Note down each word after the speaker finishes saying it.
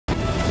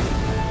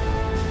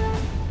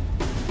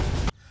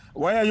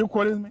Why are you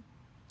calling me?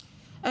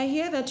 I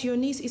hear that your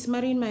niece is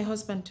marrying my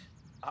husband.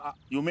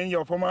 You mean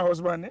your former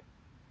husband, eh?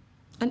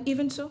 And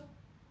even so?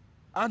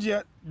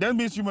 Ajia, that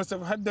means you must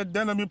have had that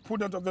enemy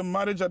put out of the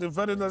marriage at the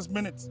very last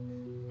minute.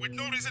 With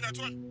no reason at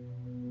all.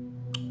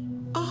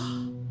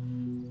 Oh,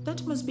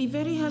 that must be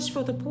very harsh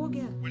for the poor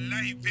girl.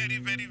 Wallahi, very,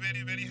 very,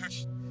 very, very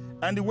harsh.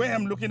 And the way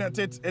I'm looking at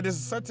it, it is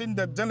certain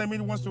that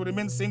Delamin wants to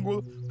remain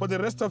single for the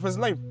rest of his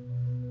life.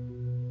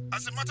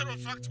 As a matter of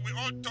fact, we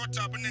all thought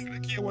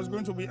Abunengrikia was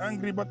going to be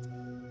angry, but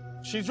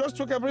she just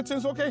took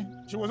everything's okay.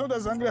 She was not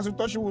as angry as we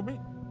thought she would be.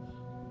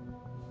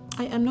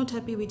 I am not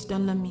happy with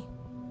Danlami.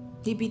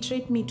 He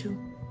betrayed me too.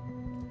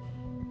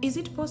 Is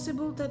it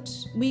possible that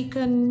we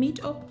can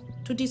meet up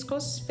to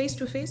discuss face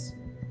to face?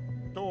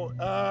 So,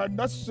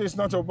 that's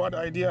not a bad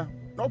idea.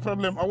 No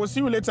problem. I will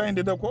see you later in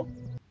the deco.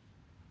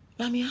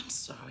 Mommy, I'm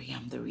sorry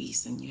I'm the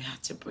reason you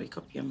had to break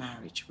up your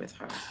marriage with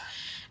her.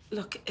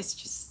 Look, it's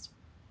just,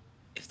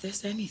 if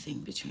there's anything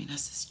between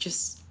us,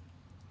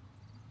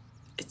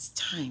 it's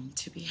time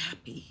to be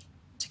happy,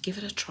 to give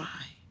it a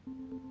try.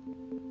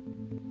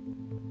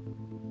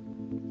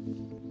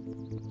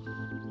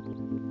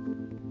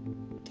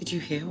 Did you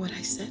hear what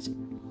I said?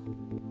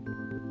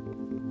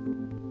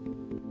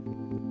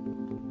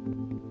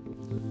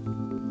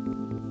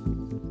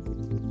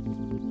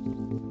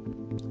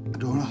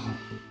 Adoara,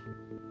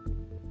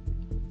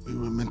 we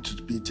were meant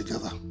to be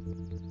together.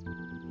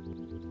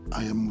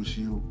 I am with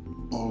you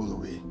all the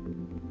way.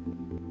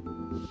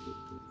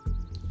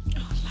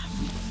 Oh,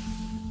 love me.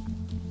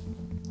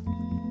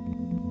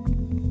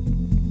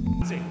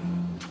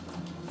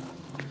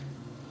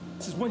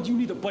 This is when you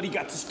need a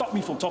bodyguard to stop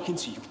me from talking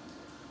to you.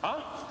 Huh?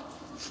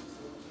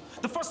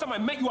 The first time I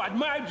met you, I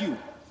admired you.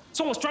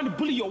 Someone was trying to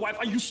bully your wife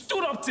and you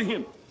stood up to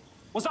him.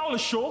 Was that all a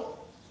show?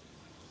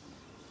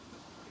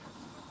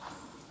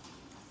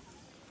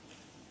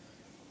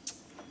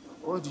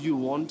 What do you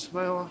want,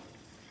 Maiwa?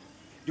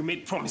 You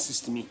made promises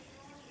to me.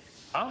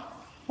 Huh?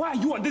 Why are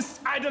you and this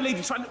idle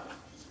lady trying to...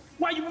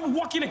 Why are you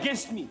working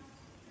against me?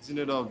 Isn't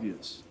it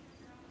obvious?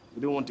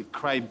 You don't want to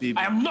cry baby.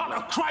 I am not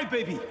a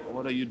crybaby.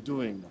 What are you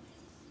doing now?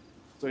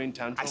 Throwing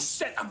tantrums? I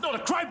said I'm not a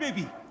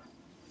crybaby.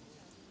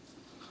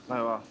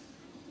 Maiwa,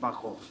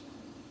 back off.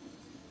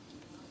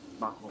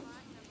 Back off.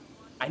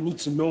 I need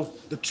to know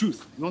the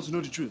truth. You want to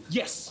know the truth?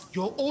 Yes.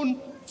 Your own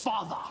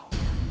father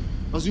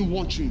doesn't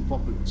want you in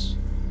populace.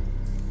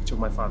 Which of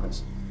my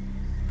fathers?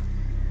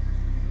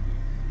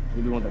 The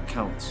only one that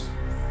counts